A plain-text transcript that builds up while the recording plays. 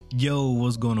Yo,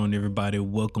 what's going on, everybody?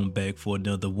 Welcome back for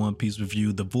another One Piece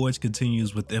review. The voyage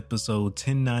continues with episode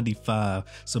 1095,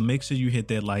 so make sure you hit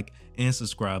that like and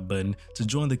subscribe button to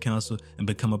join the council and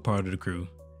become a part of the crew.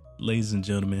 Ladies and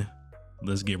gentlemen,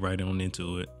 let's get right on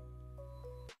into it.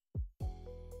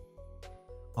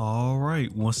 All right,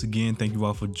 once again, thank you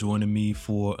all for joining me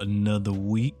for another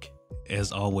week.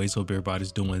 As always, hope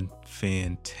everybody's doing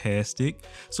fantastic.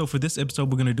 So for this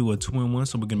episode, we're going to do a 2-in-1.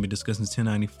 So we're going to be discussing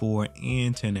 1094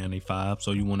 and 1095.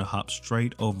 So you want to hop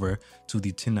straight over to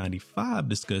the 1095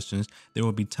 discussions. There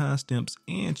will be timestamps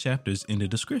and chapters in the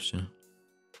description.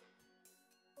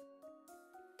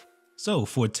 So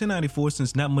for 1094,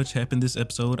 since not much happened this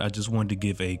episode, I just wanted to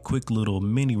give a quick little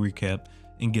mini recap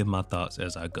and give my thoughts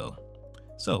as I go.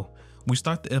 So we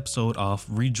start the episode off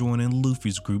rejoining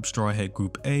Luffy's group, Straw Hat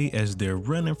Group A, as they're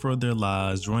running for their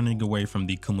lives, running away from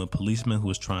the Kuma policeman who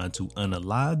is trying to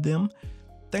unalive them.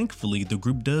 Thankfully, the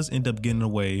group does end up getting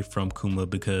away from Kuma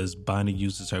because Bonnie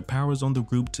uses her powers on the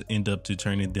group to end up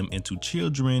turning them into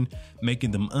children, making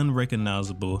them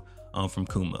unrecognizable from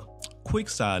Kuma. Quick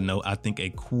side note, I think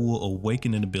a cool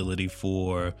awakening ability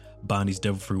for Bonnie's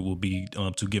Devil Fruit will be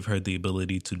to give her the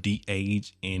ability to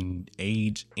de-age and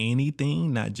age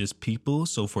anything, not just people.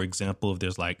 So for example, if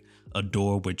there's like a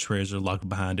door with treasure locked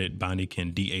behind it, Bonnie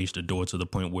can de-age the door to the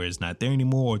point where it's not there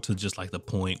anymore, or to just like the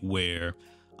point where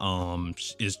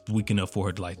is weak enough for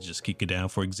her to like just kick it down,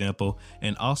 for example.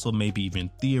 And also maybe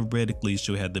even theoretically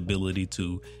she'll have the ability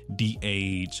to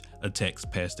de-age attacks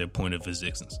past their point of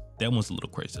existence. That one's a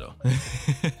little crazy though.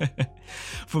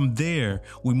 From there,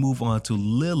 we move on to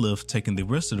Lilith taking the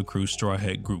rest of the crew, Straw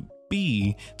Hat Group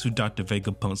B, to Dr.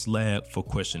 Vegapunk's lab for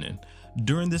questioning.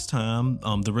 During this time,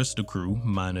 the rest of the crew,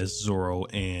 minus Zoro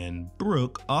and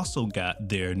Brook, also got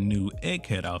their new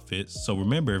Egghead outfits. So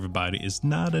remember, everybody, it's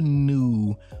not a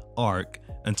new arc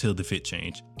until the fit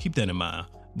change. Keep that in mind.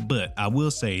 But I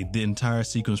will say the entire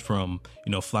sequence from,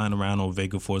 flying around on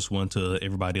Vega Force 1 to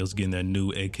everybody else getting their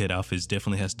new Egghead outfits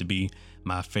definitely has to be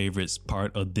my favorite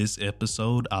part of this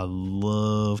episode. I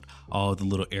loved all the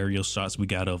little aerial shots we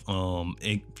got of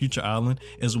Future Island,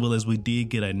 as well as we did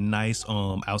get a nice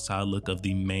outside look of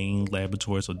the main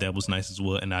laboratory, so that was nice as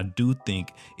well. And I do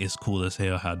think it's cool as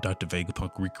hell how Dr.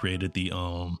 Vegapunk recreated the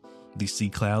sea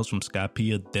clouds from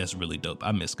Skypiea. That's really dope.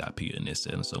 I miss Skypiea in this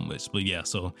setting so much. But yeah,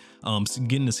 so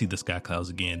getting to see the sky clouds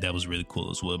again, that was really cool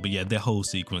as well. But yeah, that whole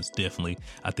sequence definitely,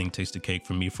 I think, takes the cake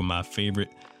for me for my favorite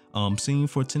scene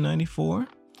for 1094.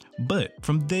 But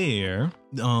from there,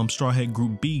 Straw Hat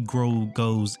Group B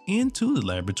goes into the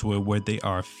laboratory where they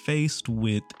are faced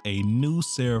with a new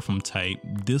Seraphim type,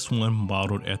 this one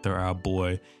modeled after our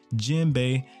boy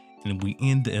Jinbei. And we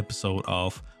end the episode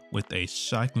off with a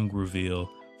shocking reveal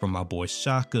from my boy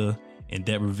Shaka, and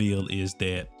that reveal is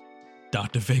that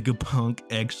Dr. Vegapunk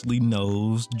actually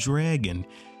knows Dragon.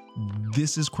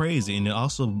 This is crazy, and it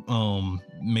also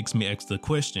makes me ask the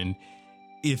question,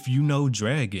 if you know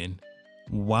Dragon,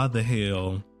 why the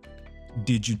hell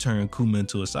did you turn Kuma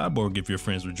into a cyborg if you're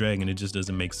friends with Dragon? It just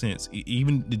doesn't make sense.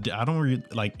 Even if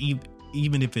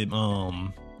it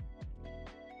no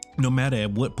matter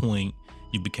at what point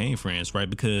you became friends, right?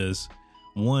 Because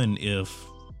one, if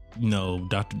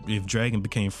Dragon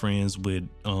became friends with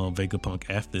Vegapunk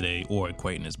after they, or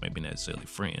acquaintance, maybe not necessarily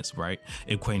friends, right?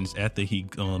 Acquaintance after he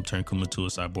turned Kuma to a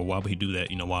cyborg, why would he do that?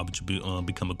 Why would you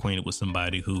become acquainted with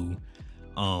somebody who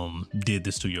did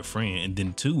this to your friend? And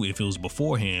then two, if it was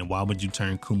beforehand, why would you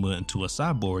turn Kuma into a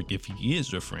cyborg if he is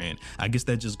your friend? I guess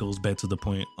that just goes back to the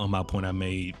point my point I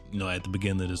made, at the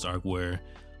beginning of this arc where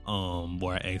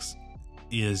I asked,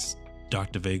 is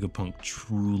Dr. Vegapunk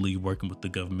truly working with the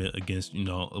government against,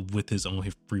 with his own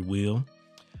free will?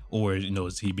 Or,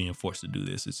 is he being forced to do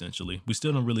this essentially? We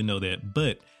still don't really know that.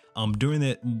 But during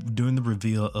the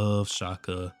reveal of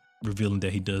Shaka revealing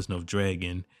that he does know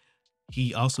Dragon,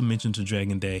 he also mentioned to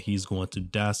Dragon that he's going to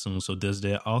die soon. So does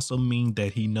that also mean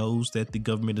that he knows that the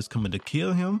government is coming to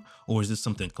kill him? Or is this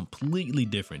something completely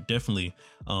different? Definitely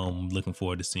looking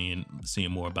forward to seeing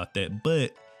more about that.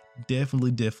 But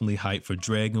definitely hyped for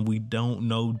Dragon. We don't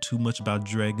know too much about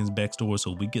Dragon's backstory,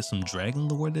 so we get some Dragon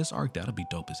lore this arc. That'll be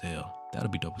dope as hell.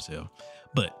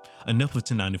 But enough with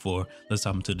 1094. Let's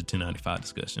hop into the 1095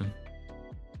 discussion.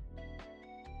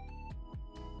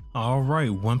 All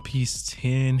right, One Piece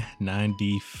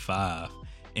 1095,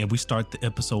 and we start the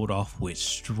episode off with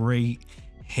straight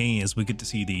hands. We get to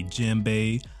see the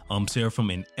Jinbei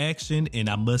Seraphim in action, and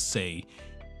I must say,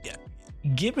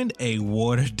 giving a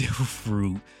water devil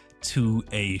fruit to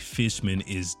a fishman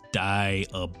is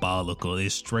diabolical.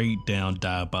 It's straight down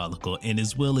diabolical. And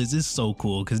as well as it's so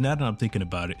cool, because now that I'm thinking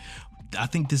about it, I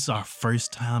think this is our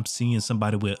first time seeing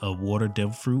somebody with a water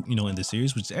devil fruit, in the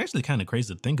series, which is actually kind of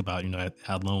crazy to think about,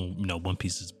 how long, One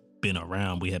Piece has been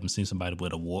around. We haven't seen somebody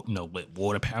with with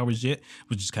water powers yet,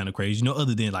 which is kind of crazy,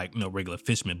 other than like, regular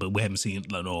fishermen, but we haven't seen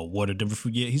a water devil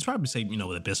fruit yet. He's probably saying,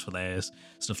 the best for last,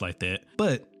 stuff like that.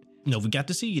 But, we got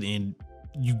to see it, and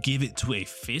you give it to a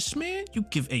fishman? You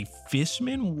give a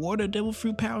fishman water devil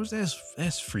fruit powers? That's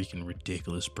freaking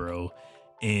ridiculous, bro.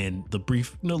 And the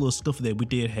brief, little stuff that we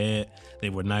did had, they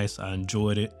were nice. I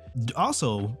enjoyed it.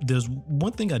 Also, there's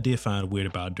one thing I did find weird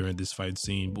about during this fight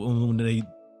scene.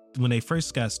 When they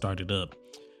first got started up,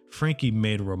 Franky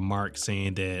made a remark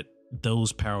saying that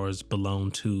those powers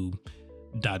belong to ...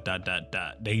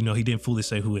 They, he didn't fully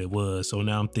say who it was. So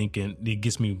now it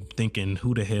gets me thinking,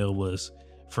 who the hell was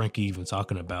Franky even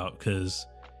talking about? Because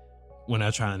when I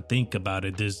try and think about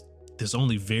it, there's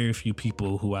only very few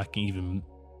people who I can even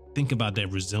think about that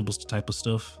resembles the type of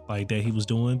stuff like that he was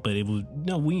doing. But it was,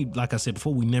 we, like I said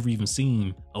before, we never even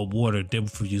seen a water devil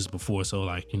fruit used before. So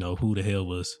like, who the hell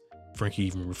was Franky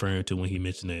even referring to when he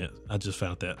mentioned that? I just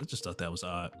thought that was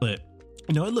odd. But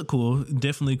it looked cool.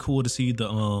 Definitely cool to see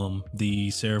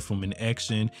the Seraphim in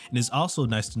action. And it's also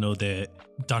nice to know that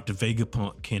Dr.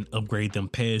 Vegapunk can upgrade them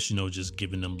past, just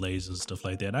giving them lasers and stuff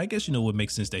like that. I guess, it would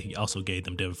make sense that he also gave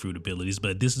them devil fruit abilities,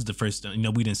 but this is the first,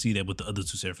 we didn't see that with the other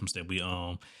two Seraphims that we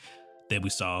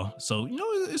saw. So,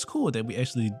 it's cool that we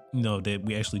actually know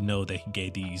that he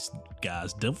gave these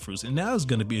guys devil fruits. And now it's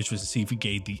going to be interesting to see if he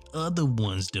gave the other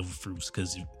ones devil fruits,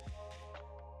 because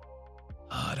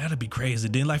that'd be crazy.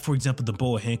 Then, like, for example, the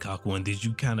Boa Hancock one, did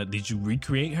you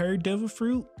recreate her devil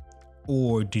fruit,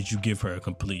 or did you give her a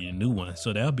completely new one?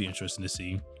 So that'll be interesting to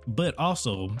see. But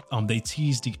also, they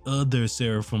teased the other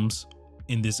Seraphims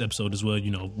in this episode as well,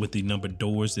 with the numbered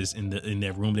doors that's in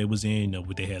that room they was in,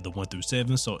 where they had the 1 through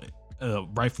 7. So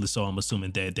rightfully so, I'm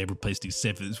assuming that they replaced these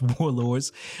 7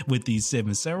 warlords with these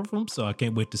 7 Seraphims. So I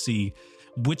can't wait to see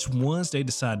which ones they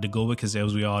decide to go with, because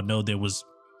as we all know, there was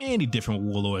many different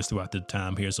warlords throughout the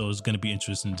time here. So it's going to be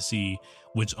interesting to see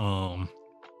which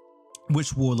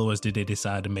warlords did they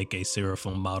decide to make a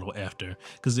Seraphim model after,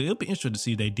 because it'll be interesting to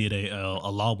see if they did a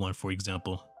law one, for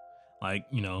example. Like,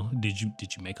 did you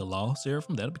make a law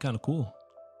Seraphim? That'd be kind of cool.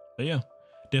 But yeah,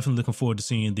 definitely looking forward to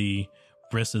seeing the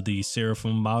rest of the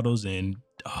Seraphim models, and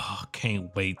can't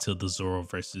wait till the Zoro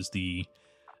versus the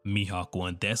Mihawk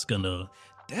one. That's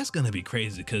gonna be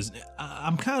crazy, because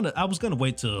I was gonna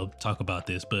wait to talk about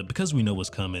this, but because we know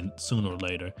what's coming sooner or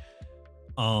later,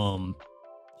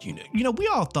 we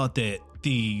all thought that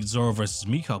the Zoro versus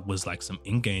Mihawk was like some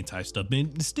in-game type stuff,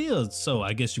 and still, so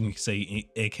I guess you can say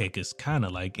Egghead is kind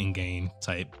of like in-game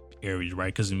type area, right?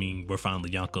 Because we're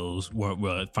finally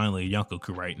we're finally a Yonko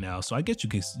crew right now, so I guess you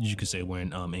could say we're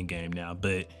in game now.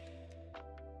 But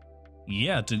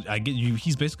yeah,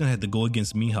 he's basically gonna have to go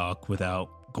against Mihawk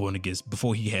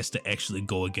before he has to actually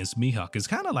go against Mihawk. It's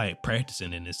kind of like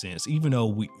practicing in a sense, even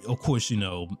though of course,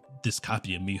 this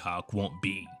copy of Mihawk won't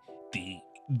be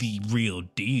the real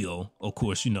deal. Of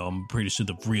course, I'm pretty sure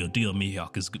the real deal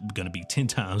Mihawk is going to be 10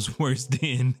 times worse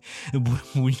than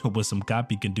what some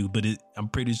copy can do. But I'm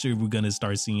pretty sure we're going to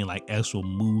start seeing like actual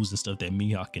moves and stuff that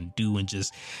Mihawk can do, and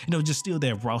just still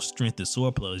that raw strength of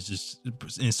swordplay is just,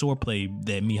 and swordplay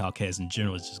that Mihawk has in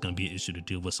general is just going to be an issue to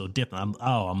deal with. So definitely,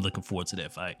 I'm looking forward to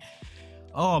that fight.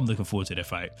 I'm looking forward to that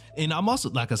fight. And I'm also,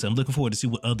 like I said, I'm looking forward to see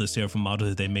what other Seraphim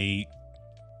models that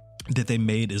they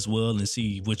made as well, and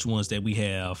see which ones that we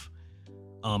have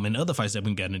and other fights that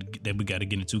we got to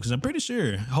get into, because I'm pretty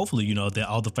sure, hopefully, that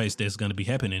all the fights that's going to be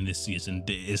happening this season,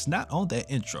 it's not on that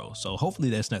intro. So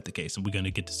hopefully that's not the case, and we're going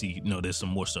to get to see, there's some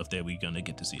more stuff that we're going to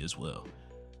get to see as well.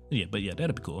 But yeah,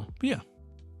 that'll be cool. But yeah.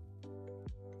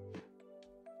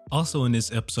 Also in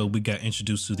this episode, we got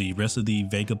introduced to the rest of the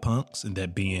Vegapunks, and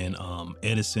that being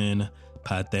Edison,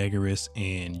 Pythagoras,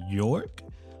 and York.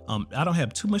 I don't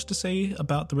have too much to say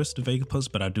about the rest of the Vegapunks,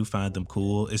 but I do find them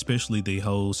cool, especially the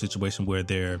whole situation where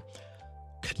they're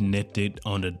connected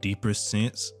on a deeper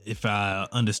sense. If I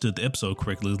understood the episode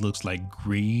correctly, it looks like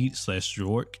Greed /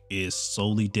 York is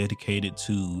solely dedicated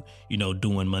to,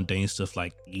 doing mundane stuff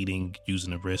like eating,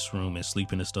 using the restroom, and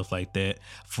sleeping and stuff like that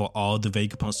for all the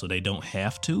Vegapunks, so they don't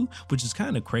have to, which is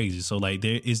kind of crazy. So like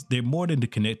they're more than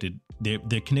connected. They're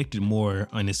connected more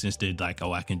in the sense that like,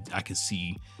 I can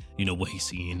see, what he's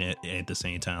seeing at the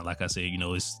same time. Like I said,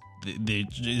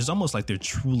 it's almost like they're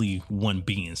truly one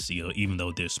being still, even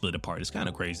though they're split apart. It's kind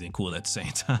of crazy and cool at the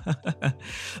same time.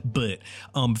 But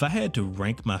if I had to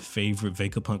rank my favorite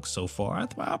Vegapunk so far,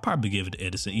 I'll probably give it to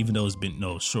Edison, even though it's been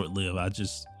short-lived. I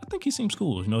think he seems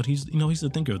cool. He's the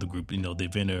thinker of the group. The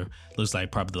inventor looks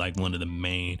like probably like one of the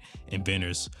main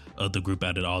inventors of the group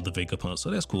out of all the Vegapunks.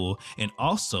 So that's cool. And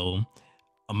also,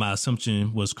 my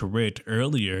assumption was correct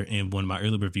earlier in one of my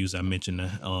early reviews. I mentioned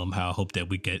how I hope that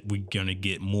we're gonna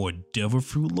get more Devil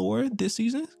Fruit lore this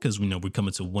season, because we're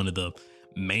coming to one of the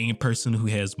main person who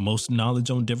has most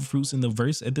knowledge on Devil Fruits in the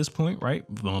verse at this point, right?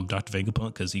 Dr.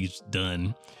 Vegapunk, because he's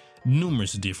done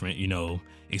numerous different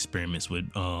experiments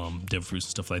with Devil Fruits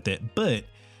and stuff like that. But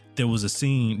there was a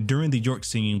scene during the York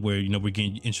scene where we're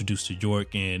getting introduced to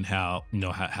York and how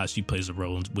how she plays a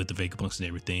role with the Vegapunks and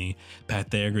everything.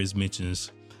 Pythagoras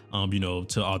mentions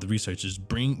to all the researchers,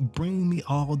 bring me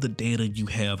all the data you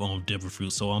have on Devil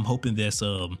Fruits. So I'm hoping that's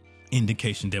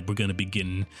indication that we're going to be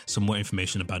getting some more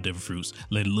information about Devil Fruits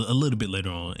a little bit later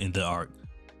on in the arc.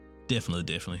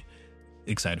 Definitely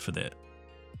excited for that.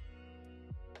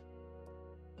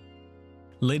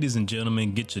 Ladies and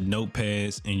gentlemen, get your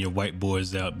notepads and your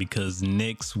whiteboards out, because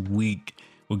next week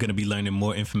we're going to be learning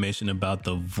more information about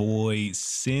the Void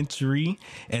Century.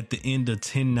 At the end of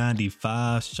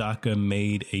 1095, Shaka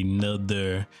made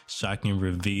another shocking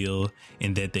reveal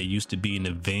in that there used to be an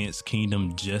advanced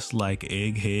kingdom just like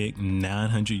Egghead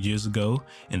 900 years ago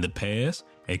in the past,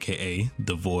 aka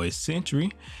the Void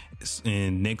Century.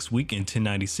 And next week in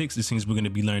 1096, it seems we're going to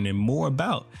be learning more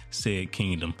about said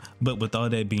kingdom. But with all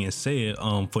that being said,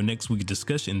 for next week's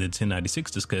discussion, the 1096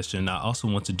 discussion, I also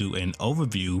want to do an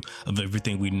overview of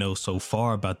everything we know so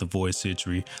far about the Void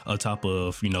Century, on top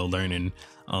of learning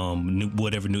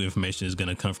whatever new information is going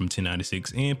to come from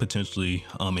 1096 and potentially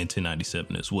in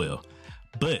 1097 as well.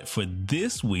 But for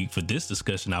this week, for this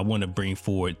discussion, I want to bring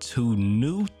forward two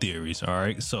new theories. All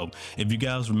right. So if you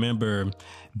guys remember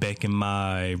back in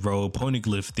my road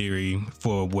poneglyph theory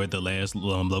for where the last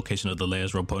location of the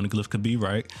last road poneglyph could be,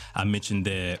 right? I mentioned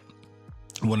that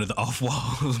one of the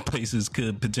off-wall places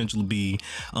could potentially be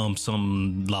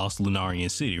some lost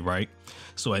Lunarian city, right?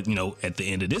 So at the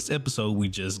end of this episode, we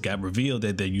just got revealed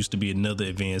that there used to be another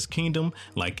advanced kingdom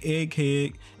like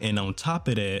Egghead, and on top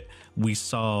of that, we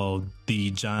saw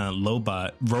the giant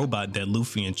robot that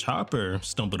Luffy and Chopper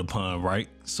stumbled upon, right?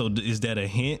 So is that a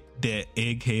hint that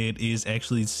Egghead is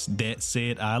actually that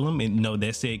said island and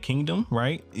that said kingdom,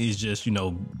 right? It's just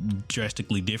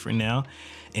drastically different now.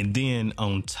 And then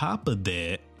on top of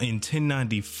that, in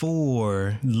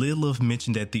 1094, Lilith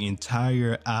mentioned that the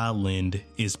entire island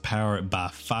is powered by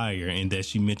fire, and that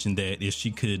she mentioned that if she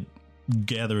could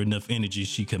gather enough energy,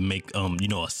 she could make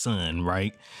a sun,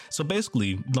 right? So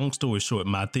basically, long story short,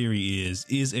 my theory is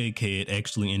Egghead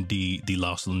actually indeed the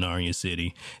lost Lunarian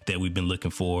city that we've been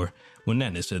looking for? Well,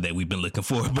 not necessarily that we've been looking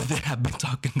for, but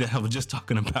that I was just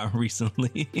talking about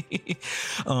recently.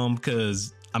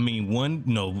 Because all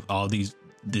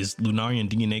this Lunarian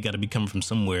DNA got to be coming from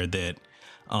somewhere that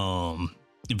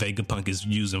Vegapunk is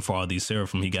using for all these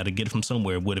seraphim. He got to get it from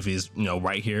somewhere. What if it's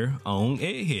right here on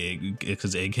Egghead?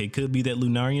 Because Egghead could be that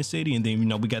Lunarian city, and then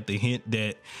we got the hint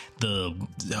that the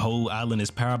whole island is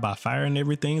powered by fire and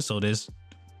everything. So that's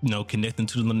connected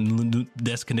to the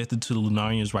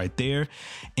Lunarians right there.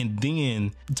 And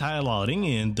then tie it all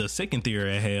in, the second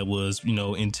theory I had was in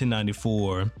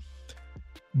 1094,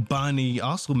 Bonnie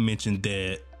also mentioned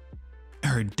that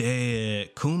her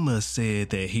dad, Kuma, said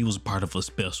that he was part of a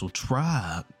special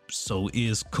tribe. So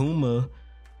is Kuma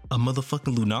a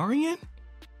motherfucking Lunarian?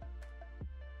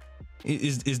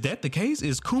 Is that the case?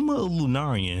 Is Kuma a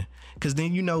Lunarian? Because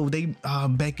then they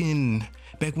back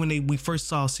when we first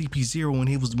saw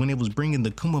CP0, when it was bringing the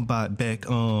Kuma bot back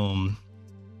to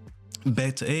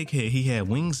Egghead, he had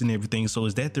wings and everything. So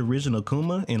is that the original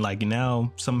Kuma? And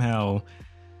now somehow,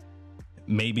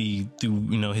 maybe through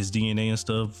his DNA and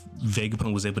stuff,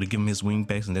 Vegapunk was able to give him his wing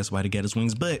backs, and that's why he got his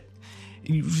wings. But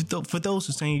for those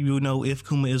who saying if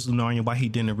Kuma is Lunarian, why he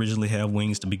didn't originally have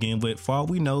wings to begin with? For all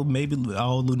we know, maybe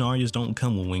all Lunarians don't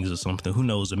come with wings or something. Who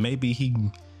knows? Or maybe he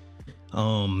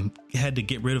had to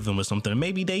get rid of them or something. Or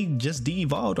maybe they just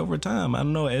de-evolved over time. I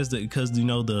don't know, because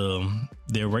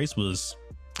their race was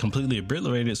completely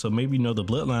obliterated. So maybe the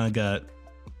bloodline got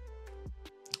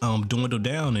dwindled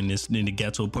down, and then it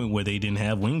got to a point where they didn't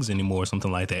have wings anymore or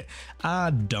something like that.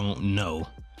 I don't know,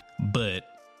 but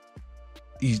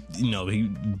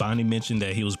Bonnie mentioned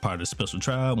that he was part of the special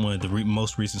tribe. One of the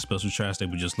most recent special tribes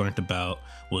that we just learned about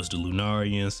was the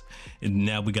Lunarians, and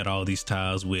now we got all these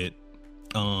ties with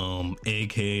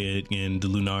Egghead and the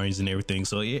Lunarians and everything.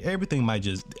 So everything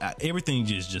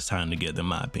just tying together,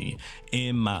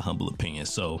 in my humble opinion.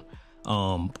 So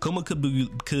Kuma could be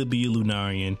a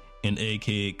Lunarian, and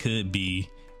Egghead could be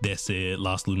that said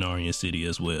lost Lunarian city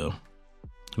as well.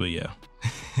 But yeah,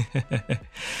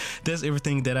 that's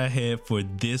everything that I had for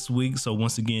this week. So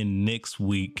once again, next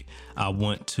week, I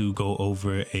want to go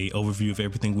over a overview of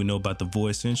everything we know about the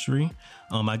Void Century.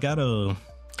 I got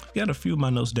a few of my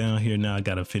notes down here now. I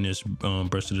got to finish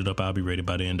bursting it up. I'll be ready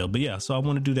by the end though. But yeah, so I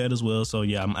want to do that as well. So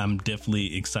yeah, I'm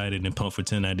definitely excited and pumped for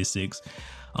 1096.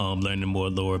 Learning more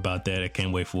lore about that. I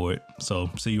can't wait for it. So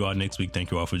see you all next week.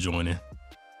 Thank you all for joining.